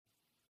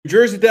New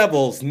Jersey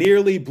Devils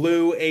nearly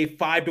blew a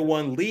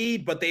 5-1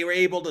 lead, but they were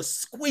able to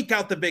squeak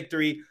out the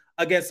victory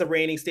against the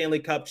reigning Stanley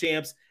Cup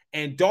champs.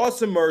 And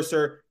Dawson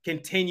Mercer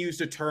continues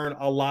to turn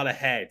a lot of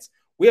heads.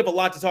 We have a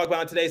lot to talk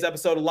about in today's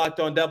episode of Locked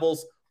On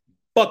Devils.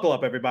 Buckle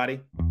up, everybody.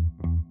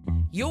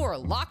 You're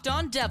Locked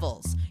On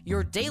Devils,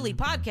 your daily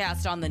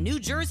podcast on the New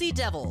Jersey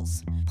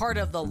Devils, part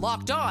of the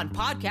Locked On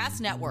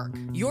Podcast Network,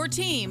 your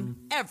team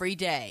every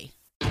day.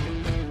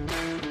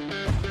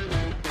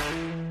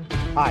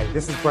 Hi,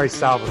 this is Bryce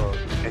Salvador,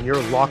 and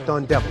you're Locked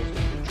On Devils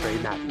with Trey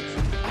Matthews.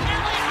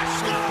 Elliott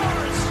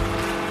scores!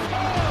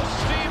 Oh,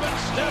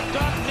 Stevens stepped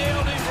up,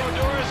 nailed it.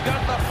 Brodor's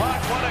got the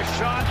puck. What a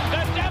shot.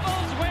 The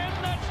Devils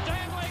win the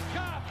Stanley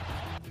Cup.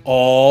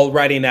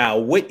 Alrighty now,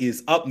 what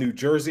is up, New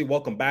Jersey?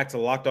 Welcome back to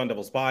the Locked On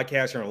Devils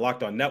podcast here on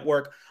Locked On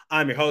Network.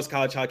 I'm your host,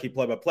 college hockey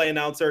play-by-play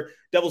announcer,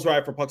 Devils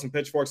writer for Pucks and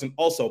Pitchforks, and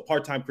also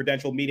part-time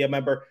credentialed media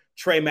member,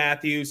 Trey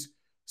Matthews.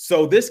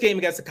 So this game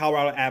against the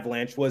Colorado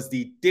Avalanche was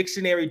the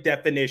dictionary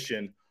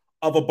definition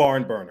of a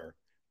barn burner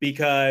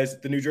because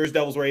the New Jersey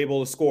Devils were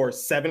able to score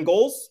 7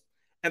 goals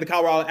and the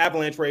Colorado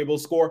Avalanche were able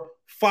to score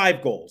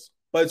 5 goals.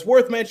 But it's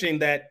worth mentioning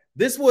that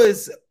this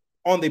was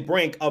on the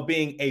brink of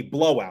being a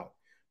blowout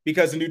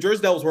because the New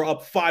Jersey Devils were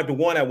up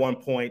 5-1 at one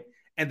point,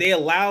 and they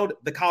allowed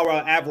the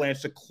Colorado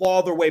Avalanche to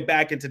claw their way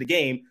back into the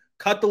game,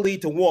 cut the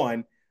lead to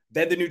 1.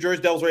 Then the New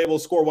Jersey Devils were able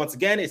to score once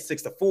again. It's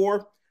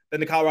 6-4. Then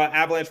the Colorado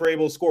Avalanche were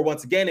able to score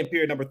once again in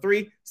period number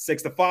 3,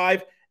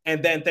 6-5.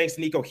 And then thanks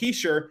to Nico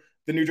Hischier,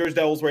 the New Jersey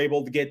Devils were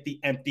able to get the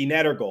empty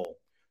netter goal.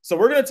 So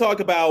we're going to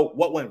talk about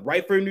what went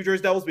right for the New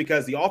Jersey Devils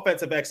because the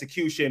offensive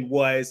execution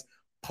was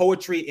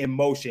poetry in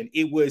motion.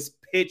 It was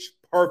pitch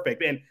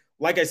perfect. And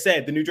like I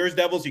said, the New Jersey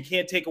Devils, you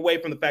can't take away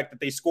from the fact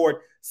that they scored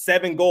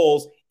 7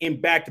 goals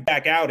in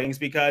back-to-back outings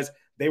because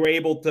they were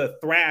able to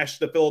thrash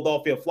the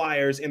Philadelphia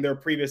Flyers in their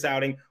previous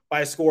outing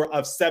by a score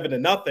of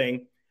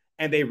 7-0.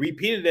 And they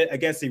repeated it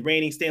against the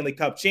reigning Stanley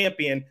Cup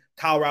champion,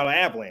 Colorado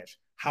Avalanche.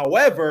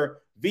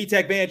 However,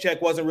 Vitek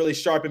Vanecek wasn't really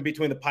sharp in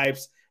between the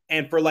pipes,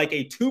 and for like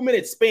a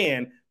 2-minute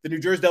span, the New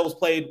Jersey Devils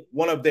played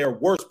one of their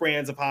worst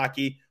brands of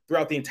hockey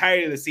throughout the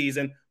entirety of the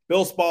season.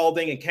 Bill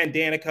Spaulding and Ken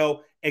Daneyko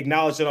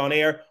acknowledged it on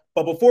air.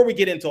 But before we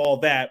get into all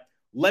that,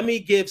 let me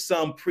give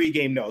some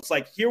pregame notes.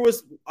 Like, here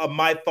was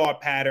my thought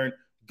pattern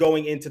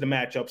going into the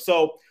matchup.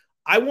 So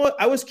I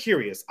was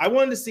curious. I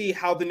wanted to see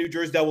how the New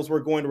Jersey Devils were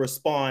going to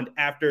respond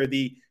after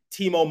the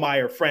Timo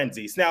Meier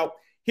frenzies. Now,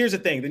 here's the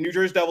thing. The New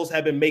Jersey Devils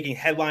have been making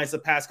headlines the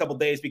past couple of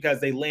days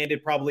because they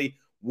landed probably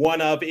one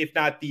of, if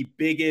not the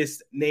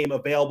biggest name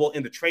available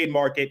in the trade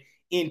market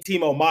in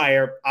Timo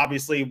Meier.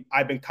 Obviously,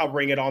 I've been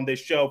covering it on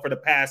this show for the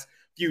past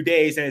few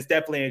days, and it's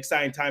definitely an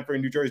exciting time for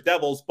the New Jersey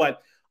Devils.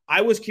 But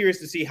I was curious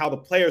to see how the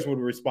players would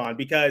respond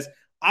because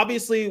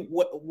obviously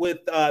with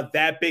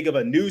that big of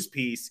a news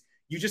piece,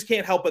 you just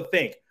can't help but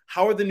think,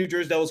 how are the New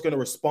Jersey Devils going to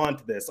respond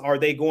to this? Are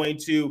they going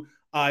to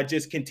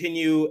just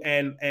continue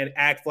and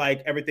act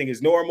like everything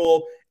is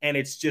normal and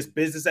it's just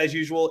business as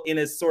usual in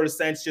a sort of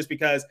sense, just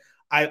because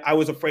I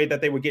was afraid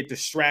that they would get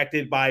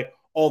distracted by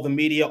all the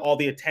media, all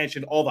the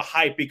attention, all the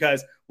hype,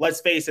 because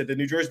let's face it, the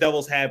New Jersey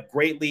Devils have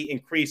greatly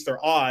increased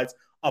their odds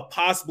of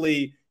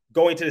possibly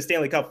going to the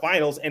Stanley Cup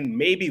Finals and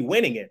maybe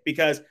winning it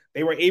because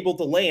they were able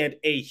to land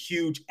a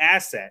huge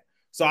asset.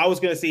 So I was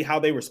going to see how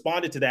they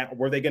responded to that.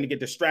 Were they going to get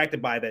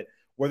distracted by that?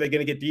 Were they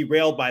going to get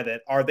derailed by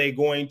that? Are they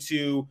going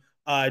to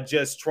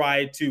just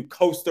try to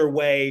coast their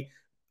way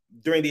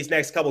during these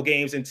next couple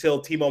games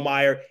until Timo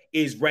Meier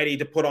is ready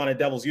to put on a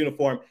Devils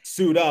uniform,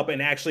 suit up,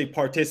 and actually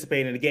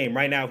participate in the game?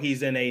 Right now,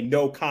 he's in a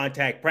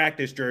no-contact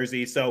practice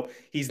jersey, so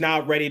he's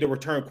not ready to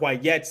return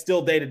quite yet.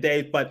 Still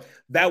day-to-day, but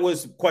that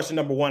was question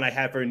number 1 I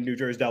had for New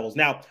Jersey Devils.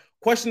 Now,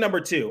 question number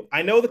 2.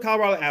 I know the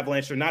Colorado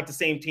Avalanche are not the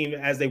same team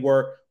as they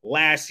were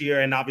last year,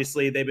 and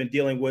obviously they've been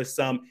dealing with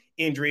some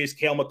injuries.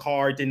 Cale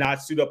Makar did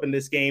not suit up in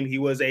this game. He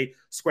was a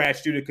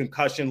scratch due to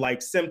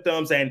concussion-like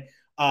symptoms, and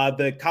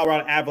the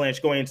Colorado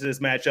Avalanche going into this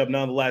matchup,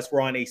 nonetheless,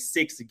 were on a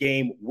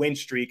 6-game win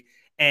streak.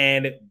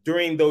 And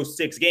during those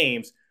 6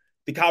 games,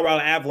 the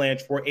Colorado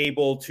Avalanche were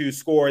able to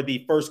score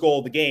the first goal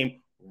of the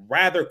game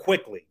rather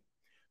quickly.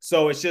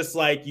 So it's just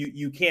like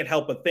you can't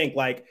help but think,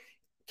 like,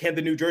 can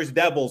the New Jersey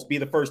Devils be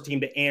the first team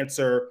to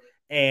answer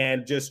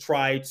and just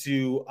try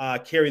to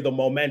carry the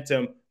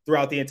momentum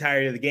throughout the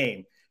entirety of the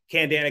game?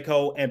 Ken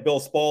Daneyko and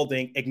Bill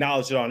Spaulding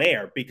acknowledged it on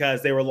air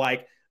because they were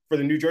like, for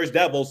the New Jersey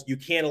Devils, you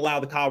can't allow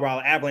the Colorado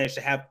Avalanche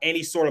to have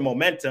any sort of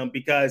momentum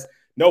because,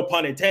 no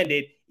pun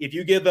intended, if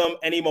you give them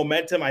any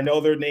momentum, I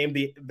know they're named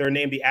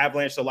the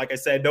Avalanche, so like I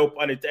said, no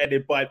pun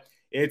intended, but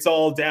it's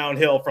all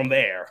downhill from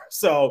there.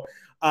 So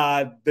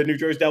the New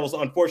Jersey Devils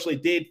unfortunately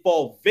did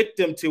fall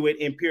victim to it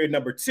in period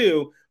number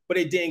 2, but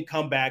it didn't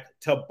come back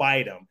to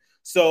bite them.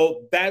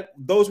 So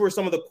those were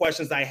some of the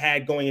questions I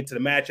had going into the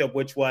matchup,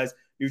 which was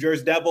New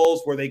Jersey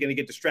Devils, were they going to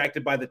get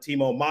distracted by the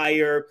Timo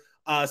Meier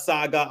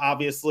saga?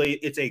 Obviously,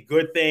 it's a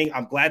good thing.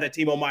 I'm glad that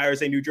Timo Meier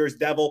is a New Jersey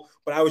Devil,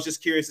 but I was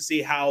just curious to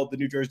see how the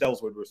New Jersey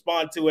Devils would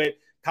respond to it.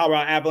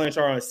 Colorado Avalanche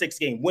are on a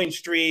 6-game win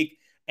streak,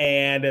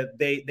 and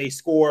they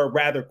score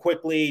rather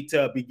quickly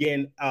to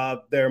begin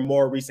their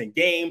more recent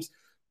games.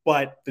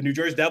 But the New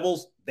Jersey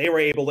Devils, they were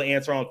able to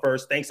answer on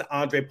first thanks to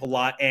Andre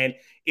Palat. And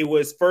it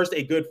was first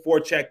a good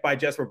forecheck by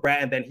Jesper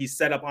Bratt, and then he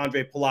set up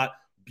Andre Palat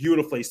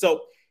beautifully.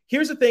 So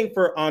here's the thing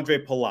for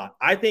Andre Palat.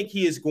 I think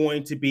he is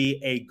going to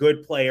be a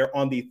good player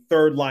on the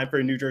third line for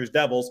the New Jersey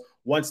Devils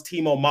once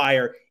Timo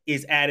Meier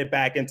is added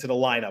back into the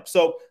lineup.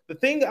 So the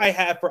thing I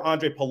have for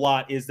Andre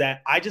Palat is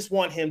that I just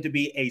want him to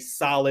be a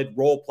solid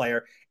role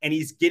player, and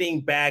he's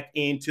getting back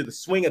into the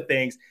swing of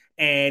things,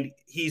 and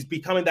he's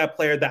becoming that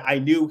player that I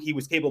knew he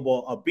was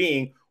capable of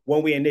being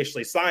when we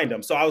initially signed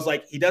him. So I was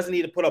like, he doesn't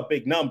need to put up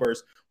big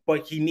numbers,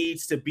 but he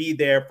needs to be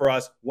there for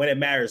us when it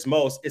matters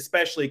most,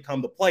 especially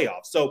come the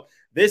playoffs. So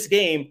this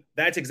game,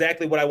 that's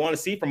exactly what I want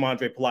to see from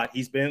Andre Palat.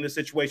 He's been in this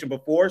situation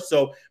before,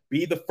 so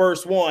be the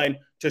first one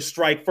to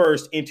strike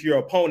first into your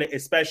opponent,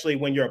 especially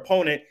when your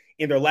opponent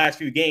in their last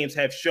few games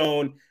have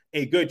shown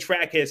a good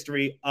track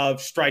history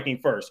of striking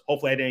first.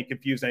 Hopefully I didn't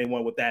confuse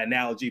anyone with that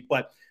analogy,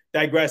 but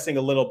digressing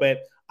a little bit,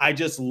 I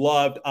just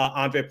loved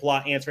Andre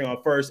Palat answering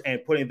on first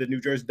and putting the New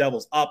Jersey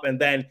Devils up. And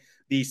then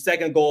the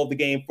second goal of the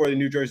game for the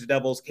New Jersey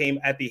Devils came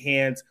at the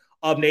hands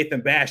of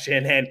Nathan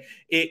Bastian, and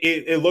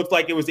it looked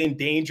like it was in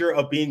danger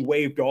of being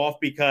waved off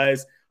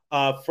because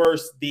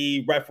first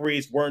the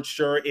referees weren't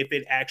sure if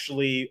it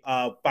actually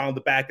found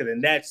the back of the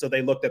net, so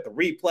they looked at the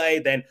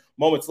replay. Then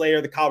moments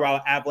later, the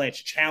Colorado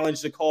Avalanche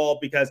challenged the call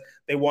because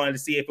they wanted to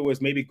see if it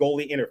was maybe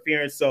goalie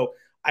interference. So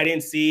I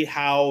didn't see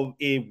how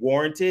it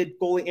warranted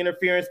goalie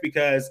interference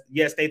because,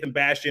 yes, Nathan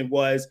Bastian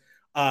was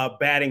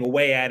batting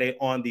away at it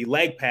on the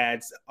leg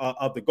pads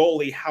of the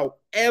goalie.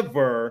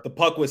 However, the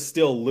puck was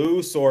still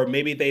loose, or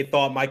maybe they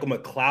thought Michael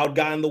McLeod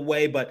got in the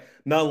way, but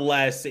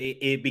nonetheless,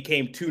 it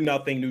became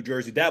 2-0 New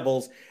Jersey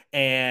Devils.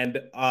 And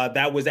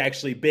that was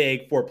actually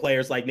big for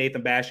players like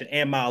Nathan Bastian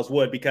and Miles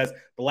Wood, because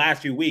the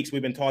last few weeks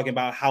we've been talking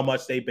about how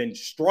much they've been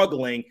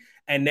struggling,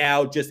 and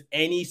now just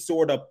any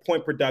sort of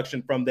point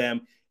production from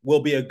them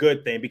will be a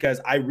good thing, because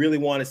I really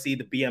want to see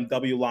the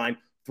BMW line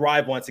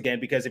thrive once again,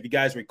 because if you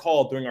guys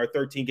recall, during our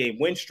 13-game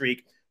win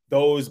streak,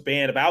 those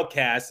band of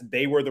outcasts,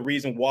 they were the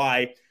reason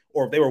why,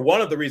 or they were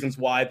one of the reasons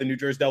why the New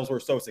Jersey Devils were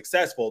so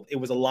successful. It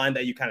was a line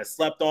that you kind of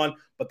slept on,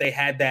 but they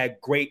had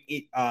that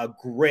great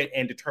grit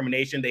and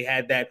determination. They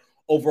had that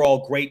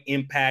overall great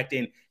impact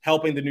in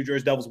helping the New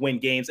Jersey Devils win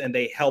games, and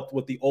they helped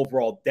with the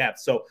overall depth.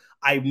 So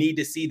I need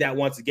to see that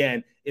once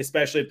again,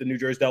 especially if the New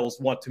Jersey Devils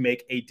want to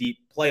make a deep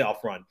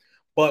playoff run.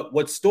 But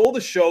what stole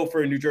the show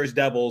for New Jersey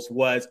Devils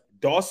was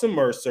Dawson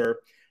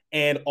Mercer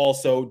and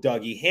also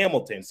Dougie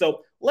Hamilton.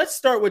 So let's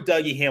start with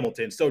Dougie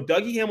Hamilton. So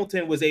Dougie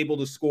Hamilton was able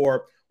to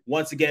score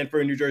once again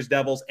for New Jersey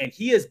Devils, and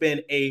he has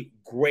been a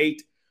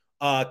great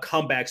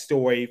comeback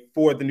story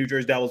for the New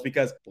Jersey Devils,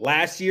 because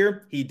last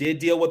year he did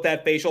deal with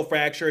that facial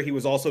fracture. He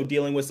was also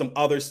dealing with some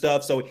other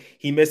stuff, so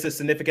he missed a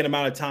significant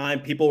amount of time.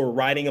 People were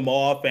writing him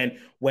off, and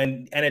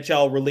when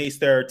NHL released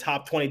their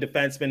top 20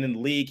 defensemen in the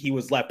league, he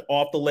was left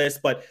off the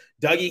list. But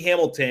Dougie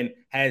Hamilton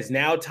has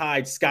now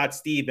tied Scott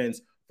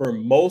Stevens for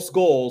most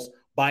goals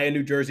by a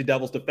New Jersey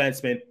Devils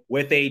defenseman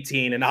with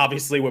 18, and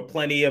obviously with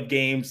plenty of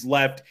games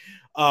left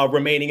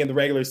remaining in the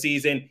regular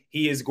season,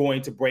 he is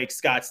going to break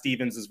Scott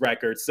Stevens'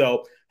 record.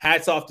 So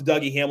hats off to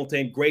Dougie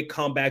Hamilton. Great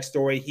comeback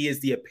story. He is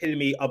the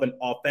epitome of an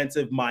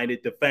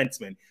offensive-minded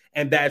defenseman,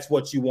 and that's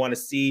what you want to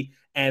see.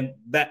 And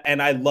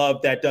I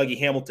love that Dougie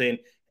Hamilton,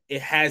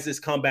 it has this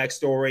comeback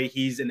story.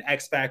 He's an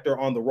X factor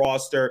on the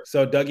roster.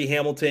 So Dougie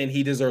Hamilton,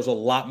 he deserves a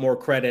lot more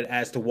credit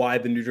as to why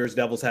the New Jersey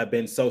Devils have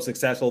been so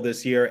successful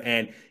this year.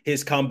 And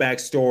his comeback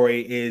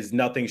story is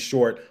nothing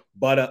short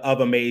but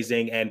of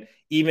amazing. And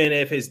even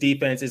if his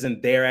defense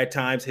isn't there at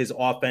times, his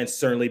offense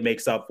certainly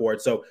makes up for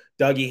it. So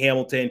Dougie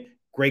Hamilton,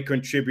 great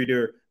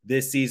contributor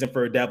this season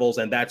for the Devils,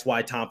 and that's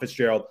why Tom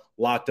Fitzgerald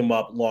locked him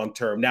up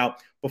long-term. Now,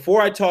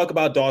 before I talk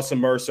about Dawson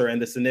Mercer and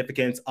the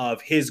significance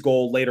of his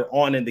goal later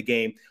on in the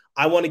game,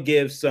 I want to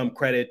give some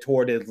credit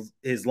toward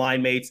his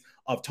line mates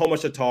of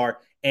Tomas Tatar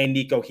and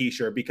Nico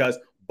Hischier, because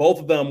both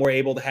of them were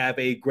able to have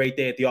a great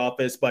day at the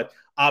office, but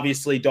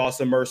obviously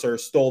Dawson Mercer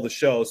stole the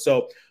show.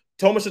 So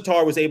Tomas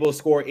Tatar was able to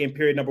score in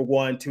period number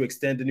 1 to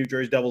extend the New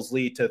Jersey Devils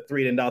lead to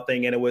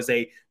 3-0, and it was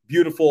a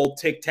beautiful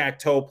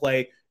tic-tac-toe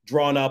play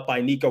drawn up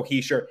by Nico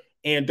Hischier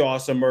and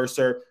Dawson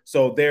Mercer.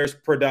 So there's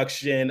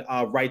production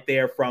right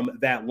there from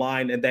that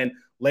line. And then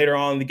later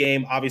on in the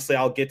game, obviously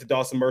I'll get to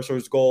Dawson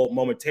Mercer's goal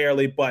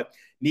momentarily, but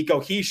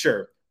Nico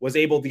Hischier was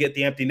able to get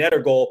the empty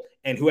netter goal.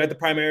 And who had the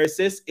primary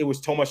assist? It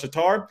was Tomas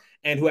Tatar.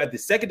 And who had the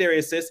secondary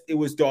assist? It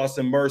was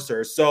Dawson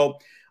Mercer. So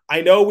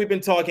I know we've been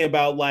talking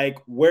about, like,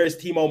 where's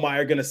Timo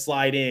Meier going to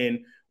slide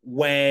in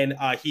when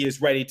he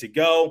is ready to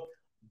go?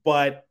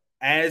 But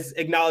as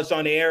acknowledged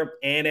on air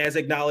and as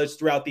acknowledged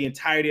throughout the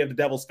entirety of the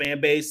Devils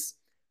fan base,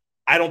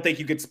 I don't think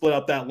you could split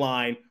up that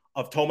line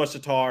of Tomas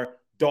Tatar,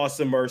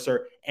 Dawson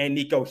Mercer, and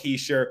Nico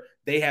Hischier.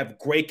 They have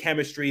great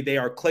chemistry. They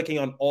are clicking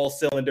on all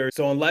cylinders.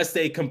 So unless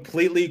they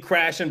completely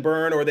crash and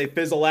burn or they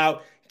fizzle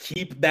out,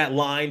 keep that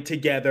line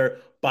together.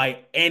 by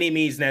any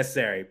means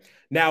necessary.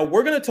 Now,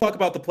 we're going to talk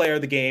about the player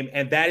of the game,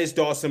 and that is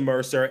Dawson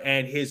Mercer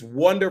and his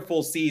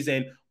wonderful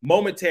season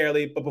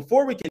momentarily. But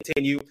before we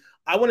continue,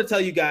 I want to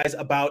tell you guys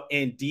about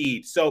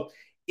Indeed. So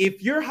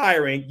if you're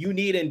hiring, you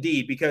need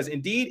Indeed, because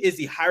Indeed is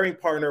the hiring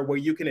partner where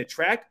you can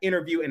attract,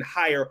 interview, and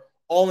hire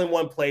all in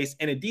one place.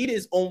 And Indeed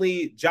is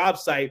only job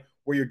site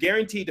where you're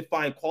guaranteed to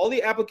find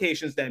quality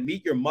applications that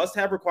meet your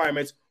must-have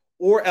requirements,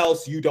 or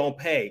else you don't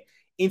pay.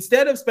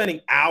 Instead of spending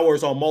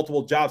hours on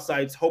multiple job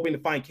sites hoping to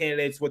find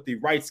candidates with the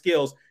right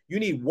skills, you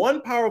need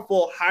one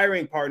powerful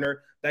hiring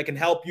partner that can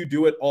help you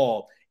do it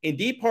all.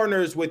 Indeed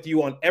partners with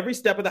you on every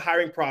step of the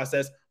hiring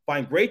process.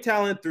 Find great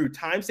talent through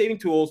time-saving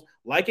tools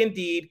like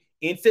Indeed,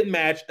 instant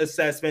match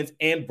assessments,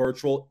 and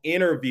virtual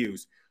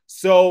interviews.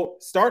 So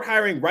start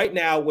hiring right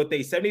now with a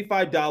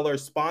 $75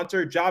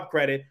 sponsored job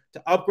credit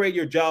to upgrade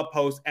your job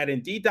post at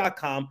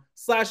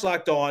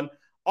Indeed.com/lockedon.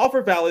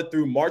 Offer valid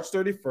through March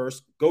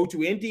 31st. Go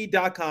to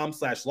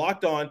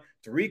Indeed.com/lockedon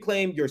to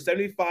reclaim your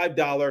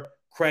 $75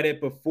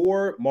 credit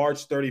before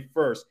March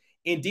 31st.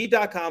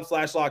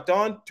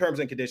 Indeed.com/lockedon. Terms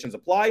and conditions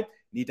apply.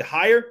 Need to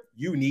hire?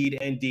 You need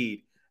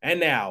Indeed. And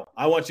now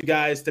I want you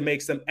guys to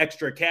make some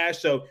extra cash.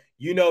 So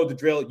you know the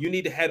drill. You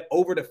need to head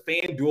over to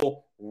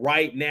FanDuel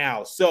right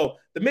now. So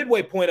the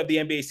midway point of the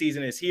NBA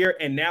season is here,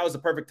 and now is the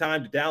perfect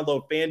time to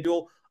download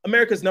FanDuel,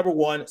 America's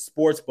 #1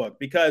 sportsbook,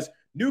 because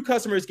new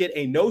customers get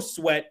a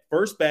no-sweat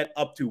first bet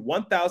up to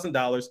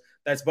 $1,000.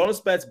 That's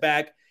bonus bets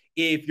back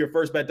if your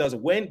first bet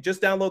doesn't win.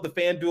 Just download the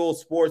FanDuel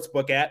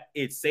Sportsbook app.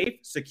 It's safe,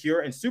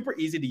 secure, and super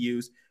easy to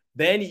use.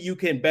 Then you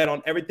can bet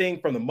on everything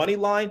from the money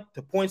line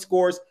to point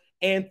scores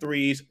and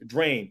threes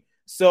drained.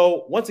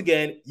 So once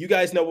again, you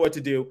guys know what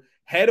to do.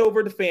 Head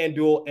over to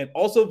FanDuel and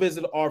also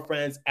visit our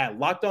friends at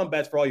Locked On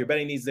Bets for all your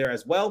betting needs there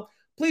as well.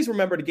 Please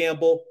remember to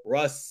gamble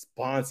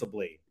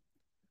responsibly.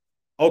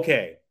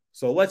 Okay,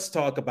 so let's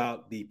talk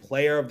about the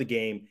player of the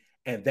game,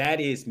 and that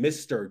is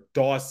Mr.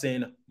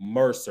 Dawson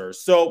Mercer.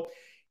 So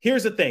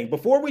here's the thing.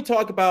 Before we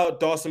talk about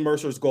Dawson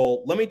Mercer's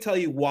goal, let me tell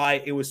you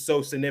why it was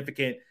so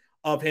significant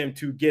of him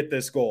to get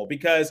this goal,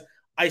 because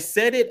I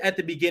said it at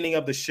the beginning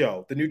of the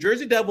show. The New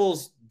Jersey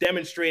Devils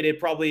demonstrated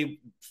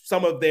probably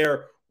some of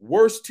their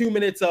worst 2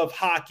 minutes of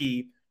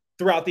hockey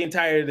throughout the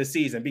entirety of the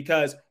season,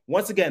 because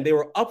once again, they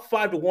were up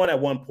 5-1 at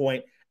one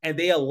point, and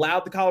they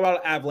allowed the Colorado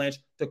Avalanche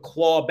to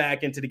claw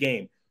back into the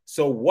game.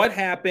 So what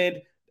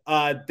happened?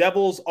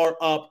 Devils are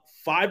up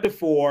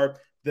 5-4.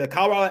 The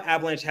Colorado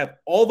Avalanche have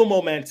all the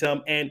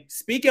momentum. And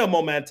speaking of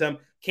momentum,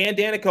 Ken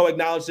Daneyko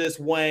acknowledged this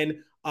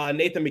when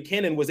Nathan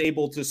MacKinnon was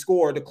able to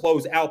score to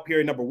close out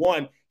period number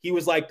one. He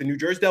was like, the New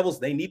Jersey Devils,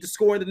 they need to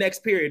score in the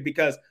next period,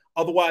 because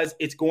otherwise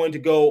it's going to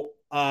go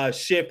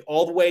shift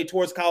all the way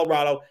towards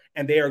Colorado,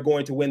 and they are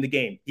going to win the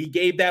game. He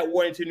gave that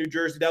warning to New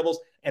Jersey Devils,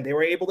 and they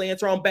were able to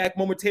answer on back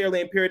momentarily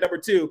in period number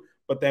two.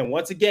 But then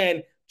once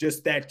again,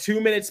 just that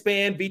 2 minute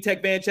span,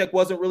 Vitek Vanecek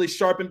wasn't really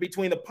sharpened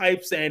between the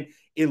pipes, and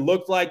it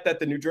looked like that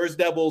the New Jersey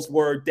Devils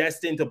were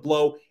destined to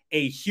blow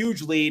a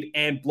huge lead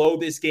and blow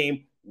this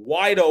game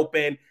wide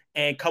open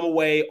and come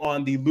away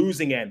on the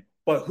losing end.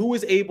 But who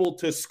was able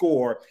to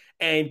score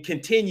and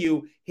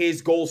continue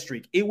his goal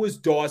streak? It was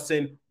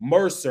Dawson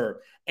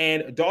Mercer.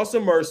 And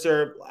Dawson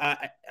Mercer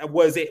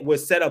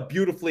was set up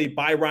beautifully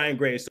by Ryan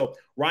Graves. So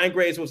Ryan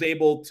Graves was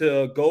able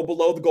to go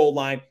below the goal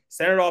line,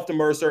 send it off to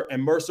Mercer,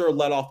 and Mercer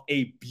let off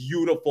a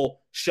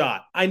beautiful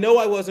shot. I know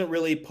I wasn't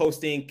really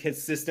posting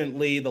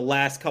consistently the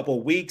last couple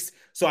of weeks,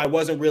 so I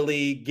wasn't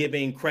really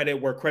giving credit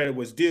where credit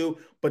was due.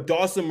 But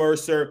Dawson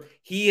Mercer,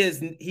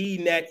 he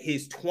net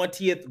his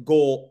 20th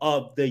goal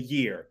of the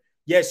year.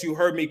 Yes, you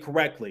heard me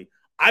correctly.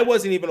 I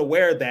wasn't even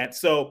aware of that.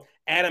 So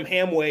Adam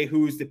Hamway,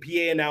 who's the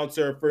PA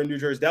announcer for New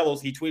Jersey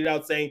Devils, he tweeted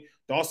out saying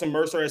Dawson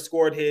Mercer has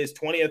scored his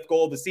 20th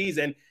goal of the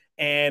season.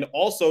 And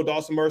also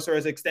Dawson Mercer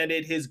has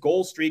extended his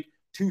goal streak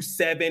to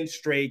 7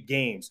 straight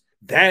games.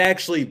 That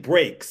actually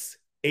breaks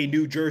a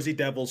New Jersey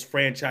Devils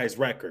franchise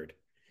record.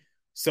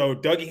 So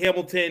Dougie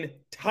Hamilton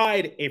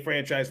tied a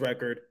franchise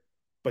record,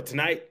 but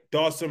tonight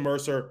Dawson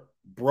Mercer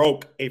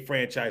broke a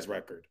franchise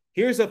record.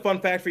 Here's a fun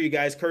fact for you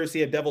guys,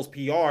 courtesy of Devils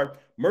PR.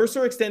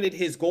 Mercer extended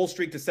his goal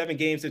streak to 7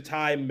 games to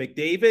tie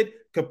McDavid,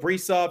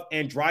 Kaprizov,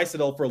 and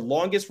Draisaitl for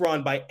longest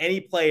run by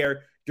any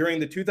player during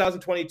the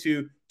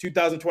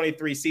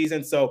 2022-2023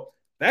 season. So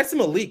that's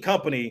some elite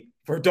company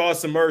for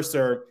Dawson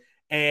Mercer.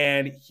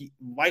 And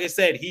like I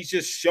said, he's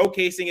just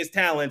showcasing his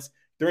talents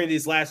during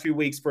these last few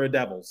weeks for the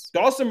Devils.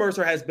 Dawson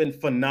Mercer has been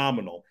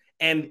phenomenal.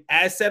 And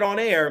as said on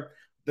air,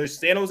 the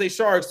San Jose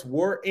Sharks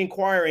were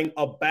inquiring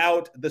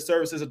about the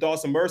services of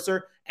Dawson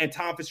Mercer, and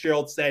Tom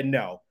Fitzgerald said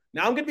no.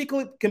 Now, I'm going to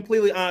be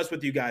completely honest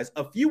with you guys.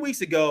 A few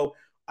weeks ago,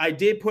 I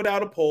did put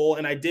out a poll,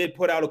 and I did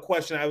put out a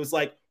question. I was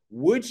like,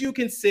 would you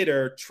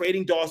consider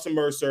trading Dawson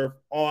Mercer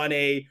on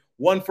a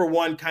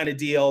one-for-one kind of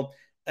deal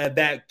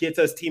that gets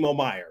us Timo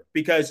Meier?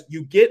 Because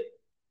you get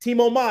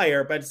Timo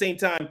Meier, but at the same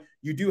time,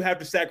 you do have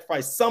to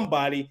sacrifice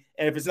somebody.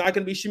 And if it's not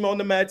going to be Shimon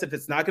Nemeth, if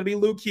it's not going to be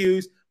Luke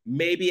Hughes,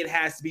 maybe it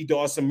has to be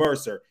Dawson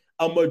Mercer.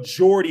 A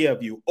majority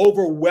of you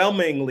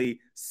overwhelmingly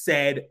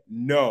said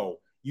no.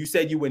 You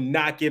said you would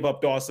not give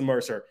up Dawson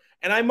Mercer.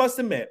 And I must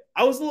admit,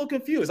 I was a little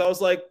confused. I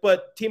was like,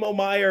 but Timo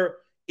Meier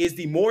is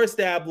the more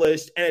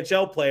established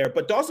NHL player,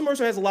 but Dawson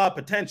Mercer has a lot of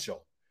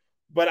potential.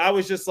 But I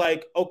was just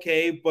like,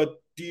 okay,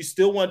 but do you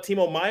still want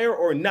Timo Meier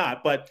or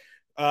not? But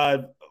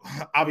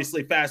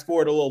obviously, fast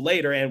forward a little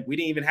later, and we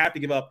didn't even have to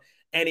give up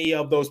any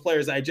of those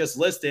players I just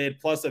listed,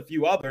 plus a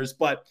few others.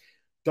 But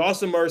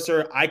Dawson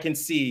Mercer, I can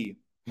see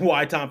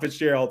why Tom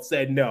Fitzgerald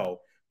said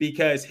no,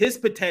 because his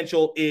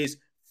potential is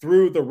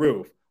through the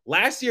roof.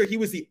 Last year, he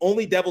was the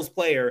only Devils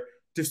player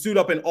to suit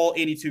up in all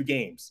 82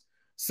 games.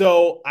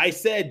 So I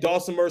said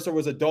Dawson Mercer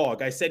was a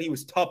dog. I said he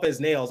was tough as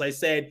nails. I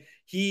said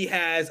he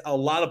has a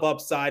lot of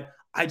upside.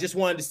 I just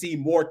wanted to see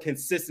more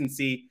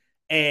consistency,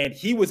 and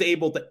he was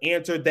able to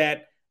answer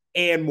that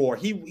and more.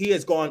 He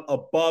has gone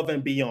above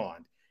and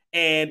beyond,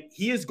 and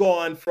he has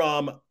gone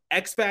from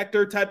X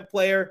Factor type of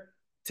player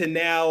to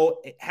now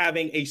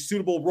having a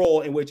suitable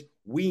role in which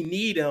we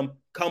need him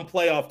come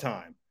playoff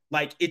time.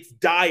 Like, it's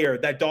dire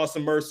that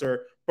Dawson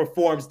Mercer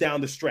performs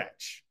down the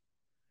stretch.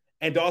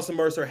 And Dawson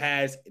Mercer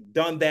has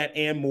done that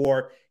and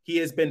more. He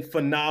has been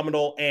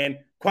phenomenal. And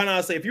quite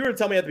honestly, if you were to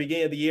tell me at the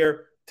beginning of the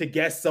year to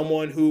guess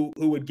someone who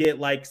would get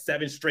like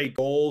 7 straight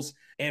goals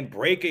and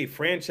break a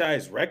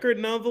franchise record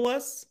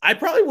nonetheless, I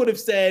probably would have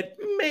said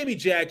maybe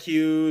Jack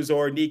Hughes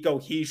or Nico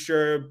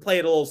Hischier, play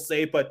it a little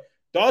safe. But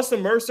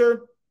Dawson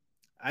Mercer,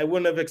 I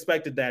wouldn't have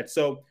expected that.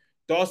 So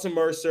Dawson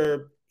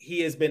Mercer,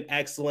 he has been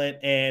excellent.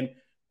 And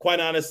quite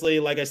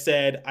honestly, like I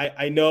said,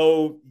 I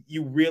know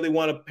you really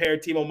want to pair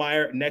Timo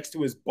Meier next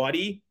to his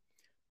buddy,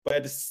 but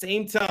at the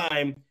same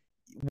time,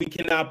 we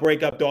cannot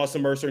break up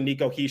Dawson Mercer,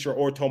 Nico Hischier,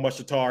 or Tomas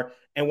Tatar.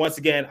 And once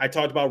again, I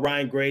talked about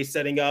Ryan Gray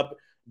setting up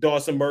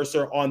Dawson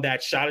Mercer on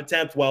that shot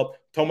attempt. Well,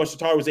 Tomas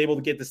Tatar was able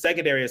to get the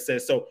secondary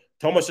assist. So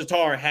Tomas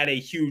Tatar had a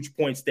huge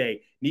points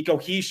day. Nico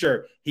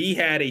Hischier, he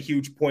had a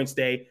huge points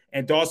day.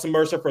 And Dawson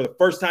Mercer, for the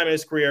first time in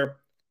his career,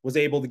 was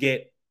able to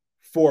get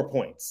 4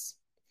 points.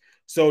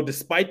 So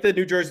despite the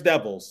New Jersey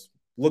Devils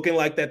looking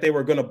like that they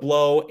were going to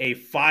blow a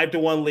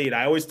 5-1 lead,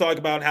 I always talk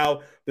about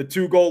how the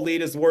 2-goal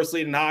lead is the worst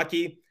lead in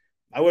hockey.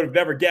 I would have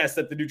never guessed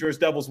that the New Jersey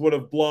Devils would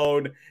have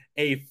blown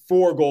a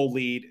 4-goal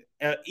lead,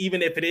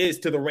 even if it is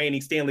to the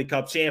reigning Stanley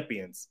Cup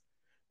champions.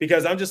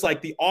 Because I'm just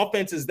like, the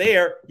offense is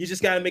there. You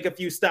just got to make a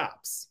few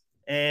stops.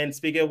 And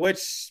speaking of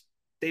which,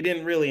 they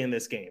didn't really in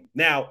this game.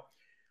 Now,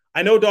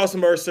 I know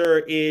Dawson Mercer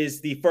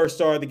is the first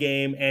star of the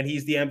game, and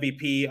he's the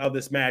MVP of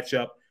this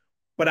matchup.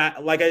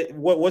 But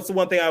what's the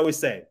one thing I always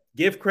say?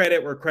 Give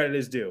credit where credit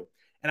is due.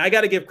 And I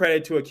got to give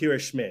credit to Akira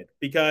Schmid,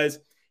 because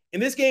in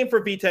this game for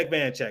Vitek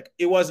Vanecek,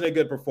 it wasn't a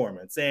good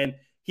performance. And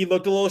he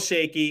looked a little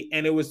shaky,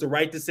 and it was the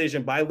right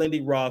decision by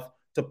Lindy Ruff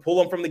to pull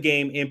him from the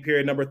game in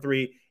period number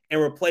 3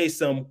 and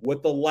replace him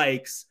with the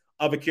likes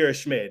of Akira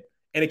Schmid.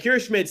 And Akira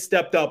Schmid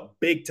stepped up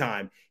big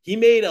time. He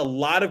made a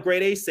lot of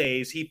grade A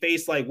saves. He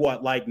faced like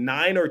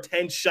 9 or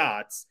 10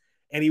 shots,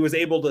 and he was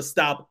able to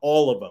stop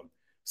all of them.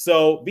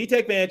 So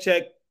Vitek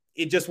Vanecek,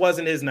 it just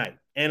wasn't his night.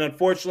 And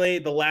unfortunately,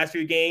 the last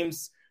few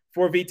games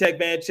for Vitek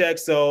Vanecek,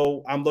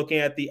 so I'm looking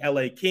at the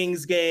LA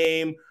Kings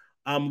game,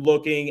 I'm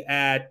looking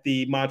at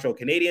the Montreal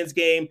Canadiens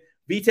game,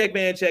 Vitek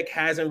Vanecek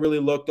hasn't really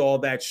looked all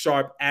that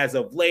sharp as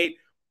of late,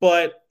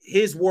 but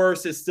his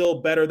worst is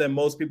still better than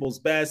most people's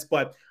best.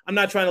 But I'm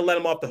not trying to let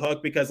him off the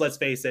hook, because let's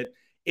face it,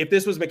 if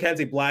this was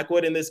Mackenzie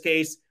Blackwood in this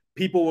case,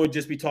 people would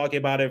just be talking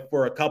about it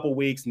for a couple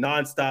weeks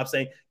nonstop,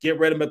 saying, get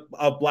rid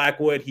of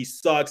Blackwood. He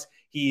sucks.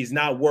 He's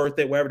not worth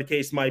it, whatever the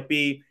case might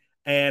be.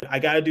 And I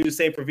got to do the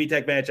same for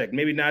Vitek Vanecek.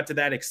 Maybe not to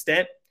that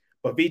extent,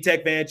 but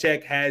Vitek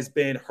Vanecek has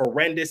been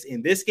horrendous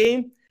in this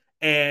game.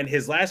 And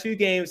his last few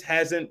games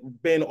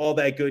hasn't been all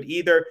that good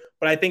either.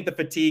 But I think the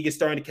fatigue is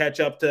starting to catch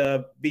up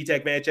to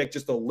Vitek Vanecek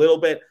just a little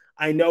bit.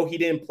 I know he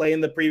didn't play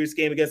in the previous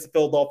game against the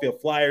Philadelphia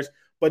Flyers,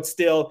 but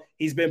still,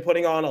 he's been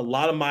putting on a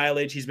lot of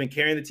mileage. He's been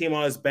carrying the team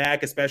on his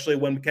back, especially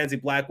when Mackenzie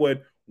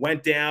Blackwood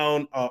went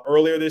down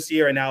earlier this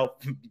year. And now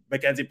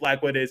Mackenzie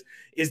Blackwood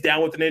is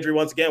down with an injury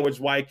once again, which is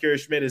why Akira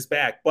Schmid is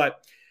back.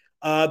 But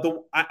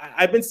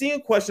I've been seeing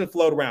a question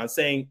float around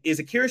saying, is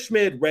Akira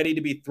Schmid ready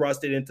to be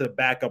thrusted into the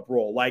backup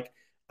role? Like,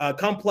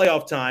 come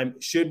playoff time,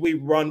 should we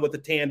run with the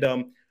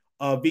tandem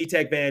of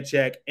Vitek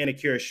Vanecek and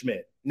Akira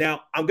Schmid?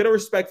 Now, I'm going to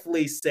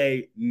respectfully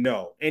say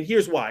no. And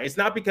here's why. It's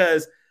not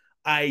because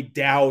I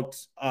doubt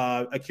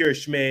Akira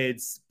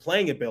Schmid's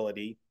playing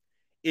ability.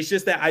 It's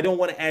just that I don't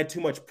want to add too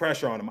much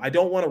pressure on him. I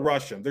don't want to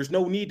rush him. There's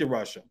no need to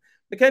rush him.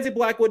 Mackenzie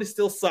Blackwood is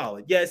still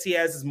solid. Yes, he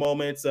has his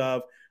moments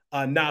of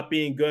not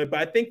being good, but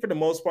I think for the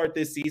most part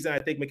this season, I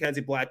think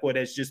Mackenzie Blackwood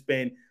has just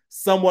been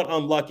somewhat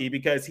unlucky,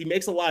 because he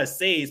makes a lot of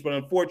saves, but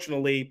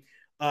unfortunately,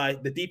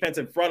 the defense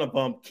in front of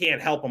him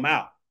can't help him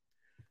out.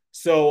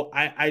 So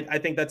I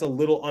think that's a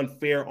little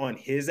unfair on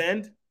his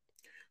end.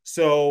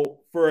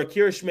 So for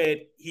Akira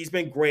Schmid, he's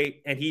been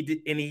great, and he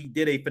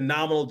did a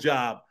phenomenal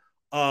job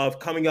of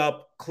coming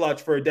up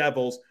clutch for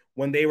Devils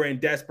when they were in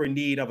desperate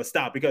need of a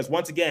stop. Because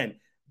once again,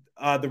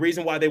 the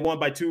reason why they won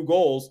by 2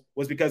 goals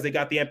was because they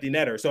got the empty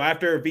netter. So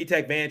after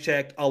Vitek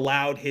Vanecek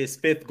allowed his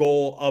 5th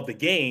goal of the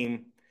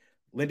game,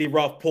 Lindy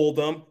Ruff pulled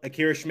them.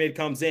 Akira Schmid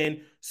comes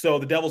in, so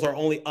the Devils are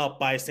only up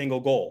by a single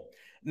goal.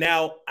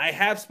 Now, I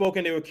have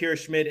spoken to Akira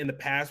Schmid in the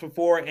past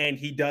before, and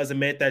he does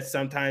admit that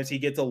sometimes he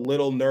gets a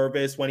little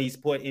nervous when he's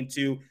put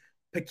into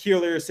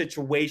peculiar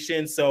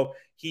situations. So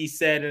he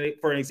said,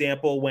 for an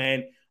example,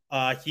 when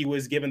he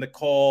was given the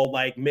call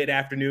like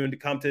mid-afternoon to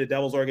come to the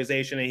Devils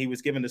organization, and he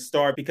was given the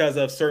start because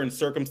of certain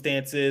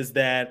circumstances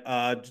that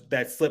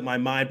slipped my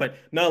mind. But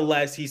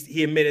nonetheless,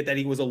 he admitted that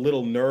he was a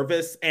little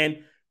nervous, and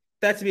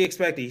that's to be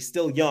expected. He's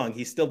still young.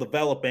 He's still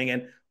developing.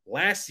 And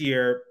last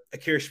year,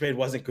 Akira Schmid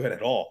wasn't good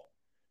at all.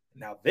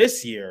 Now,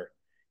 this year,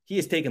 he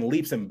has taken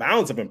leaps and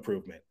bounds of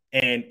improvement,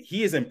 and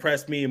he has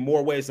impressed me in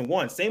more ways than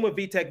one. Same with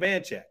Vitek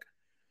Vanecek.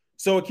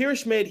 So Akira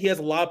Schmid, he has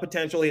a lot of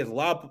potential. He has a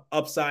lot of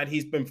upside.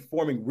 He's been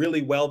performing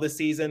really well this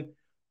season,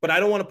 but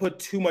I don't want to put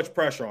too much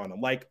pressure on him.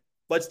 Like,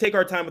 let's take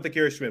our time with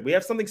Akira Schmid. We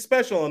have something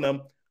special in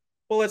him,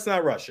 but let's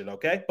not rush it,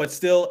 okay? But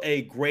still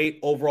a great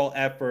overall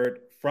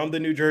effort from the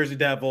New Jersey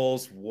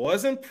Devils.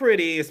 Wasn't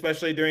pretty,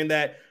 especially during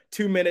that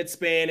 2-minute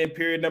span in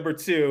period number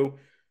 2.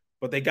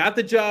 But they got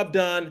the job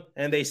done,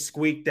 and they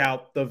squeaked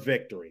out the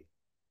victory.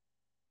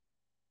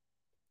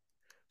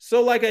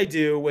 So like I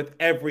do with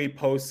every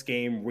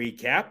post-game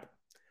recap,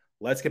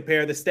 let's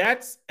compare the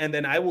stats, and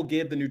then I will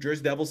give the New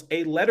Jersey Devils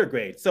a letter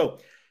grade. So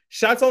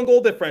shots on goal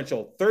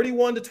differential,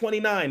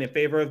 31-29 in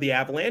favor of the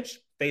Avalanche.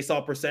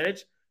 Face-off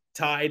percentage,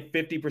 tied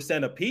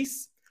 50%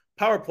 apiece.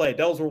 Power play,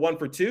 Devils were 1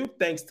 for 2,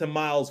 thanks to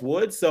Miles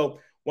Wood. So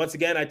once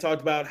again, I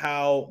talked about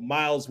how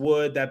Miles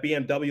Wood, that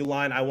BMW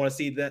line, I want to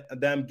see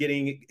them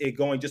getting it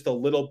going just a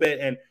little bit.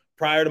 And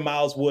prior to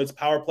Miles Wood's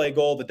power play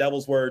goal, the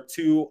Devils were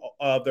 2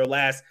 of their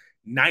last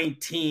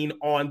 19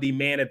 on the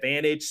man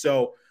advantage.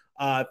 So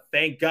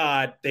thank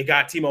God they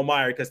got Timo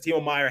Meier, because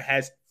Timo Meier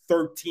has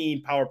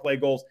 13 power play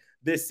goals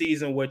this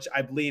season, which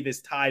I believe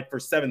is tied for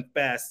 7th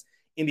best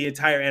in the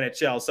entire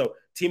NHL. So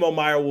Timo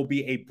Meier will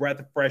be a breath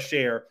of fresh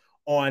air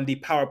on the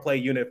power play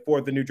unit for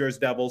the New Jersey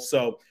Devils.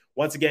 So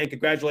once again,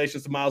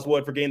 congratulations to Miles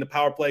Wood for getting the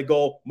power play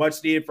goal.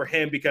 Much needed for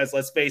him, because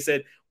let's face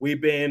it,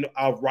 we've been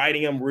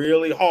riding him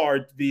really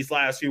hard these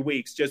last few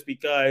weeks just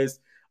because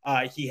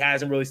he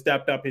hasn't really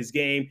stepped up his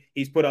game.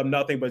 He's put up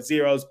nothing but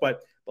zeros.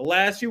 But the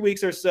last few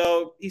weeks or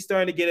so, he's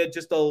starting to get it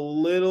just a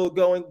little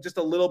going, just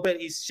a little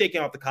bit. He's shaking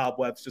off the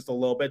cobwebs just a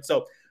little bit.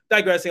 So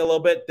digressing a little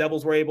bit,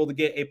 Devils were able to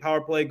get a power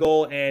play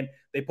goal, and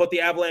they put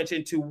the Avalanche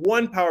into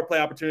one power play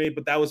opportunity,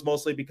 but that was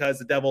mostly because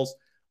the Devils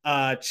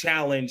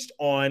challenged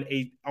on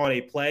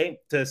a play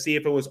to see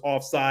if it was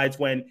offsides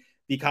when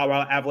the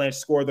Colorado Avalanche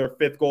scored their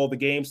 5th goal of the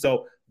game.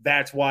 So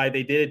that's why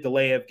they did a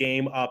delay of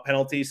game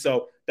penalty.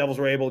 So Devils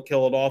were able to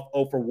kill it off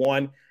 0 for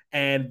 1.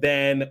 And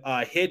then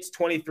hits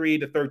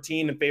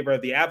 23-13 in favor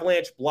of the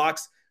Avalanche,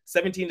 blocks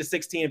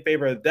 17-16 in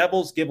favor of the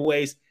Devils,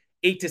 giveaways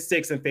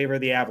 8-6 in favor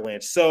of the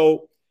Avalanche.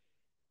 So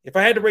if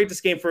I had to rate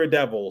this game for the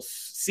Devils,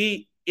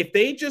 see, if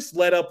they just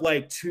let up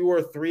like 2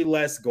 or 3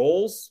 less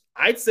goals,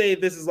 I'd say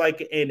this is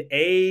like an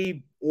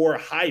A or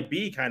high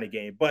B kind of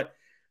game. But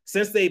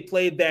since they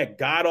played that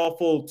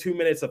god-awful 2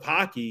 minutes of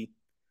hockey,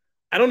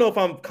 I don't know if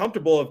I'm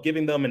comfortable of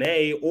giving them an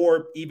A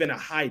or even a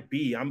high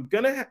B.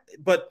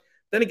 But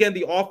then again,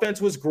 the offense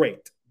was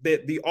great.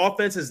 The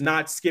offense has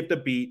not skipped a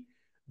beat.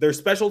 Their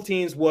special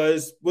teams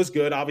was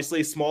good.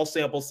 Obviously, small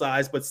sample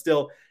size, but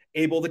still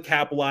able to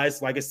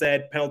capitalize. Like I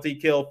said, penalty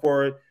kill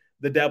for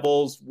the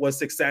Devils was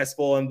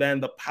successful. And then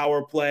the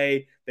power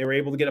play, they were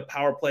able to get a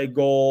power play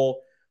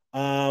goal.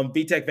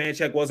 Vitek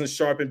Vanecek wasn't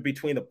sharp in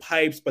between the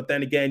pipes, but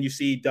then again, you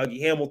see Dougie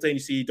Hamilton, you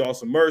see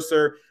Dawson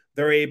Mercer.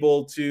 They're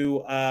able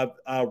to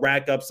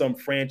rack up some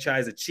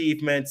franchise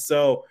achievements.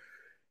 So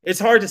it's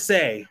hard to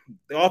say.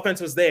 The offense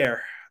was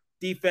there.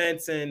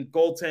 Defense and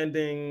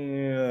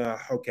goaltending,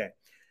 okay.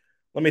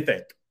 Let me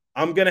think.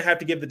 I'm going to have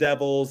to give the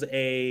Devils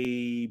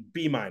a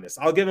B-.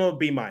 I'll give them a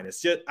B-.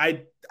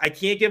 I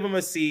can't give them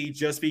a C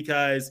just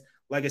because,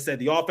 like I said,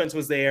 the offense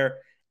was there,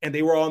 and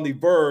they were on the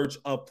verge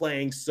of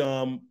playing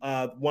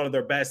one of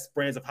their best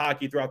brands of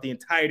hockey throughout the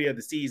entirety of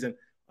the season.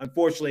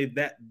 Unfortunately,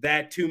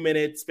 that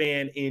 2-minute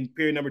span in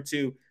period number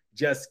 2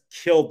 just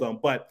killed them.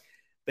 But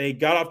they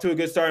got off to a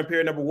good start in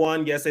period number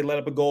 1. Yes, they let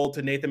up a goal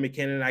to Nathan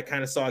MacKinnon. I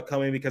kind of saw it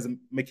coming because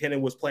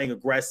MacKinnon was playing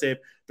aggressive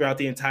throughout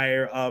the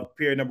entire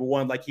period number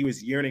 1, like he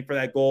was yearning for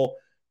that goal.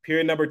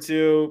 Period number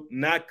 2,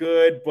 not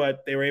good,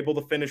 but they were able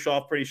to finish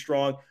off pretty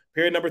strong.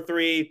 Period number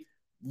 3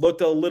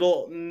 looked a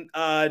little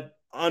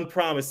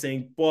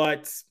unpromising,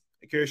 but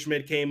Akira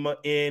Schmid came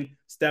in,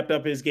 stepped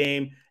up his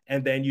game,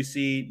 and then you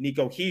see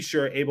Nico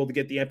Hischier able to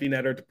get the empty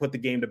netter to put the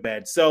game to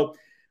bed. So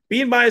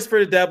B- for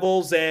the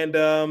Devils, and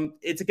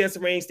it's against the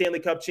reigning Stanley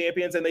Cup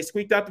champions, and they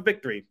squeaked out the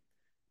victory.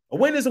 A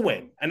win is a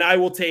win, and I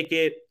will take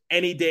it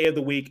any day of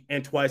the week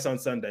and twice on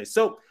Sunday.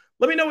 So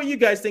let me know what you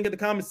guys think in the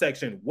comment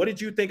section. What did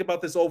you think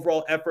about this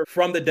overall effort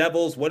from the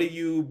Devils? What have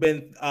you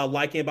been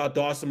liking about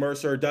Dawson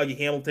Mercer, Dougie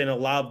Hamilton, and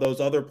a lot of those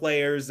other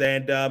players?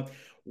 And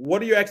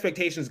what are your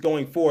expectations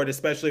going forward,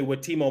 especially with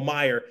Timo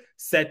Meier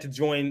set to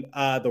join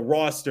the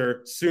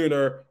roster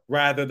sooner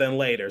rather than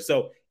later?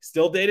 So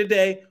still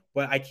day-to-day,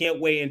 but I can't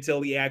wait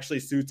until he actually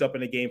suits up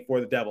in a game for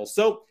the Devils.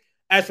 So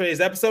as for today's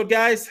episode,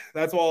 guys,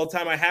 that's all the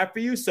time I have for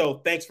you. So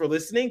thanks for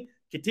listening.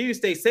 Continue to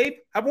stay safe.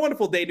 Have a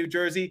wonderful day, New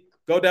Jersey.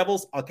 Go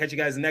Devils. I'll catch you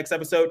guys in the next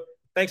episode.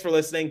 Thanks for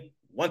listening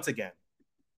once again.